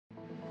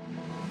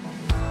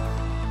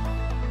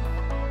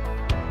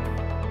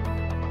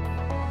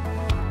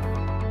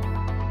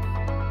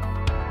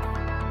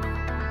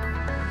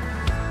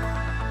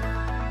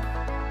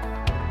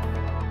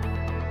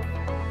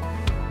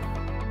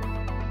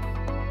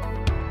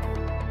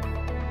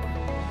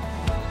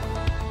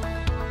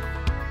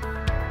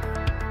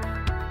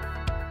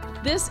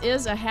This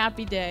is a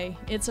happy day.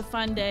 It's a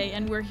fun day,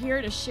 and we're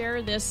here to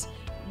share this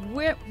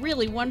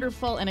really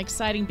wonderful and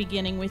exciting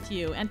beginning with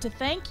you, and to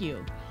thank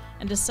you,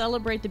 and to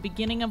celebrate the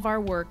beginning of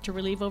our work to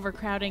relieve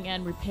overcrowding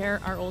and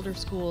repair our older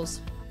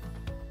schools.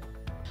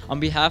 On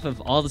behalf of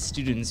all the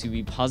students who will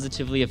be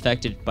positively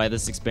affected by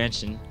this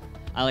expansion,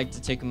 I'd like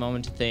to take a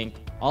moment to thank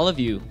all of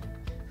you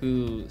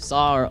who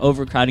saw our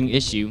overcrowding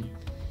issue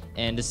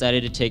and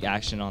decided to take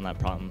action on that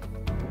problem.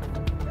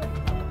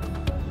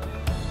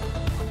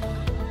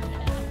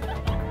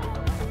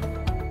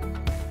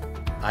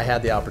 I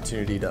had the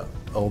opportunity to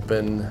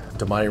open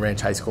Damonte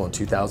Ranch High School in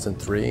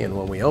 2003, and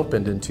when we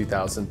opened in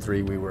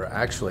 2003, we were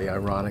actually,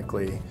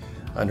 ironically,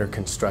 under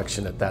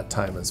construction at that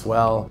time as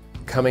well.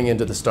 Coming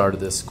into the start of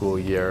this school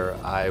year,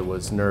 I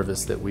was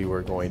nervous that we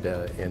were going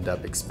to end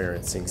up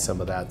experiencing some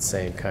of that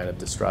same kind of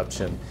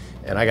disruption.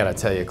 And I gotta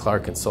tell you,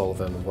 Clark and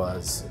Sullivan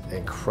was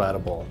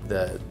incredible.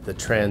 The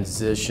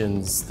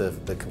transitions,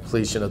 the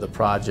completion of the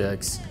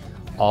projects,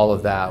 all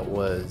of that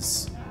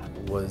was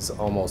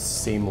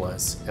almost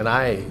seamless. And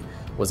I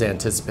was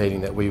anticipating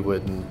that we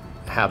wouldn't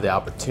have the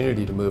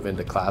opportunity to move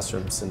into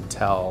classrooms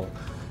until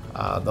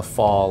the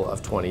fall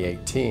of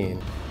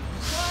 2018.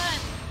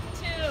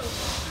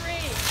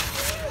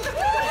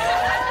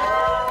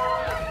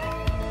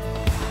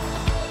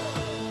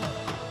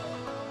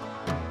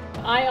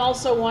 I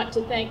also want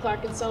to thank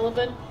Clark and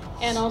Sullivan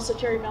and also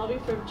Terry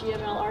Melby from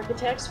GML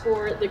Architects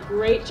for the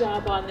great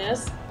job on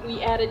this.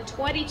 We added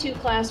 22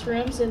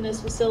 classrooms in this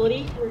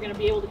facility. We're going to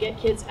be able to get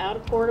kids out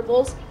of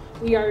portables.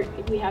 We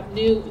have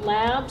new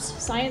labs,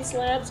 science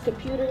labs,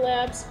 computer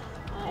labs,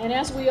 and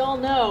as we all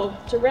know,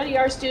 to ready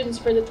our students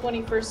for the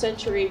 21st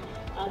century,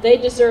 they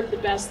deserve the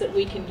best that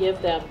we can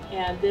give them,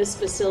 and this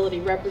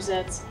facility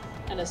represents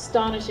an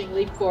astonishing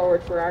leap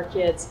forward for our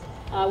kids.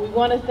 We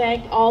want to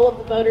thank all of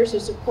the voters who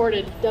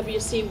supported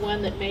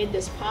WC1 that made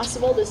this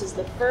possible. This is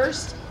the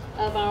first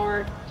of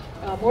our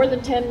more than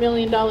 $10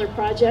 million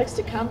projects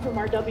to come from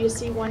our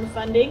WC1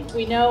 funding.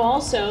 We know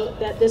also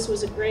that this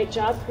was a great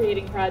job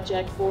creating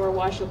project for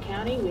Washoe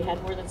County. We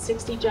had more than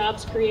 60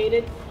 jobs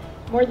created.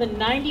 More than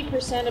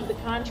 90% of the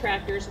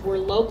contractors were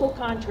local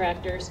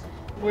contractors.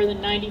 More than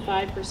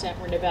 95%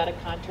 were Nevada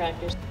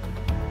contractors.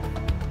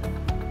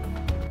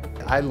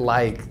 I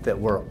like that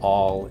we're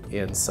all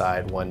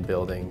inside one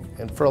building,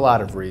 and for a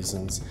lot of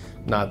reasons,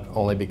 not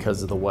only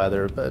because of the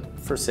weather, but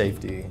for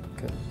safety,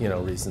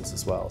 reasons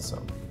as well. So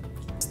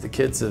the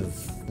kids have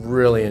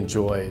really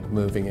enjoyed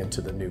moving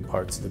into the new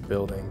parts of the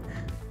building.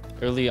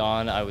 Early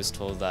on, I was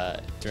told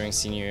that during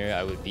senior year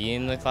I would be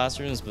in the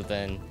classrooms, but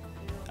then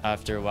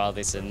after a while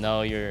they said,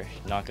 no, you're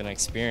not going to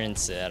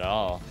experience it at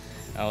all.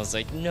 I was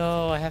like,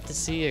 no, I have to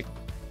see it.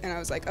 And I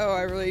was like, oh,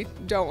 I really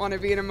don't want to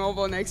be in a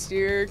mobile next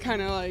year,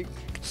 kind of like,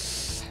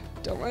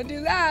 don't want to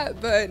do that.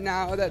 But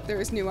now that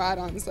there's new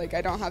add-ons, like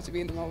I don't have to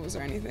be in the mobiles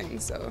or anything,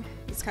 so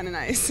it's kind of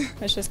nice.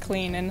 It's just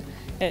clean, and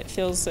it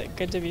feels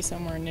good to be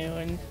somewhere new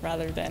and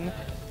rather than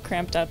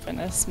cramped up in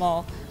a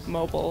small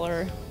mobile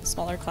or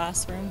smaller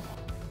classroom.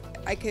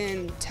 I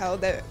can tell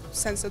that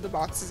since the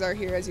boxes are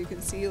here, as you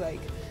can see,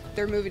 like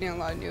they're moving in a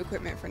lot of new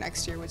equipment for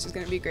next year, which is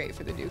going to be great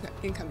for the new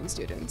incoming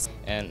students.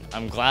 And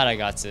I'm glad I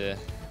got to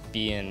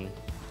be in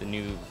the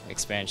new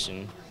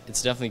expansion.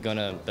 It's definitely going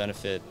to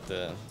benefit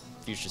the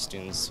future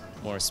students,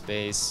 more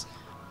space,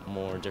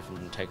 more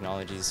different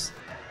technologies.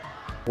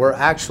 We're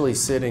actually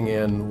sitting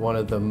in one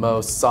of the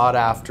most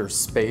sought-after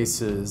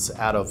spaces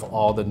out of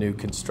all the new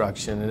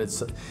construction, and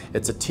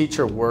it's a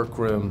teacher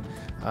workroom,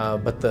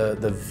 but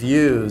the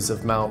views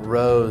of Mount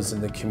Rose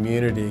and the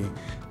community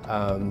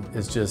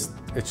it's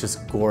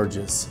just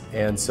gorgeous.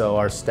 And so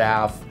our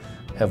staff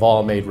have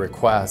all made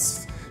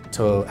requests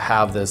to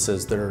have this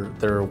as their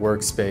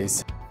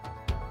workspace.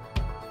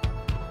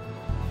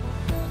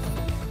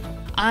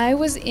 I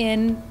was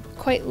in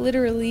quite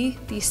literally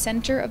the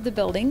center of the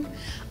building.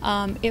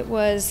 It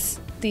was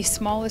the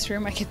smallest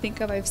room I could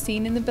think of I've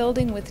seen in the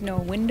building, with no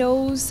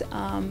windows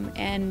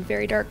and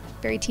very dark,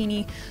 very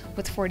teeny,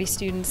 with 40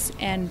 students.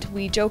 And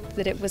we joked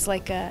that it was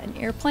like an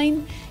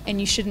airplane and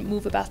you shouldn't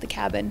move about the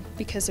cabin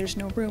because there's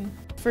no room.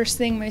 First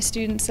thing my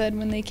students said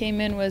when they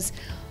came in was,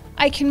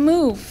 I can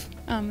move.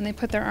 And they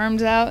put their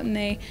arms out and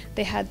they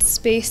had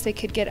space, they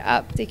could get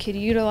up, they could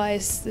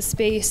utilize the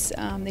space,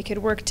 they could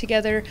work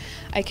together.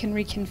 I can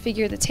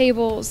reconfigure the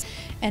tables,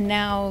 and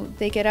now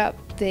they get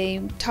up,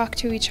 they talk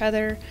to each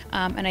other,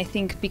 and I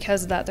think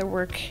because of that their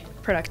work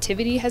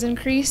productivity has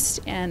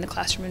increased and the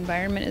classroom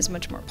environment is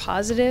much more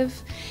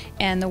positive,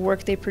 and the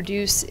work they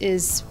produce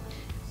is,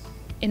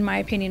 in my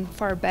opinion,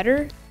 far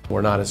better.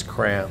 We're not as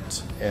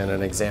cramped, and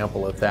an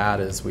example of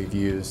that is we've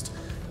used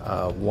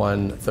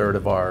 1/3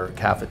 of our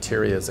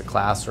cafeteria as a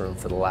classroom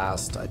for the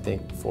last, I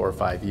think, 4 or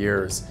 5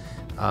 years.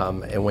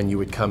 And when you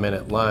would come in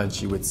at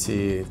lunch, you would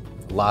see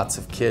lots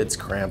of kids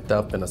cramped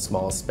up in a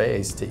small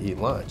space to eat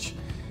lunch.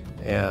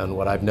 And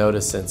what I've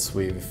noticed since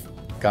we've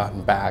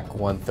gotten back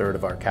 1/3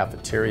 of our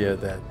cafeteria,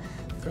 that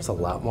there's a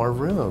lot more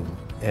room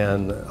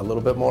and a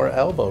little bit more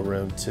elbow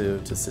room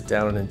to sit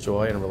down and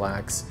enjoy and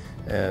relax,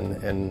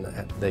 and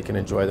they can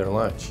enjoy their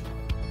lunch.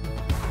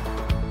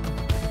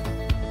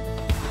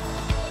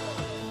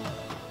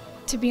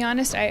 To be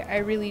honest, I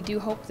really do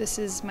hope this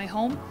is my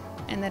home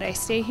and that I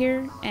stay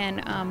here and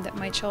that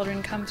my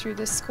children come through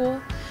this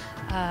school.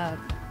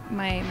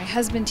 My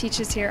husband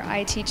teaches here,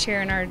 I teach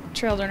here, and our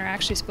children are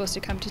actually supposed to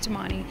come to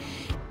Damonte.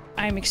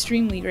 I'm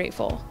extremely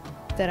grateful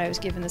that I was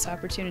given this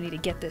opportunity to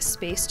get this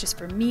space just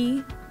for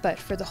me, but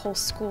for the whole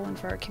school and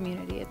for our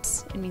community.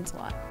 It means a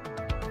lot.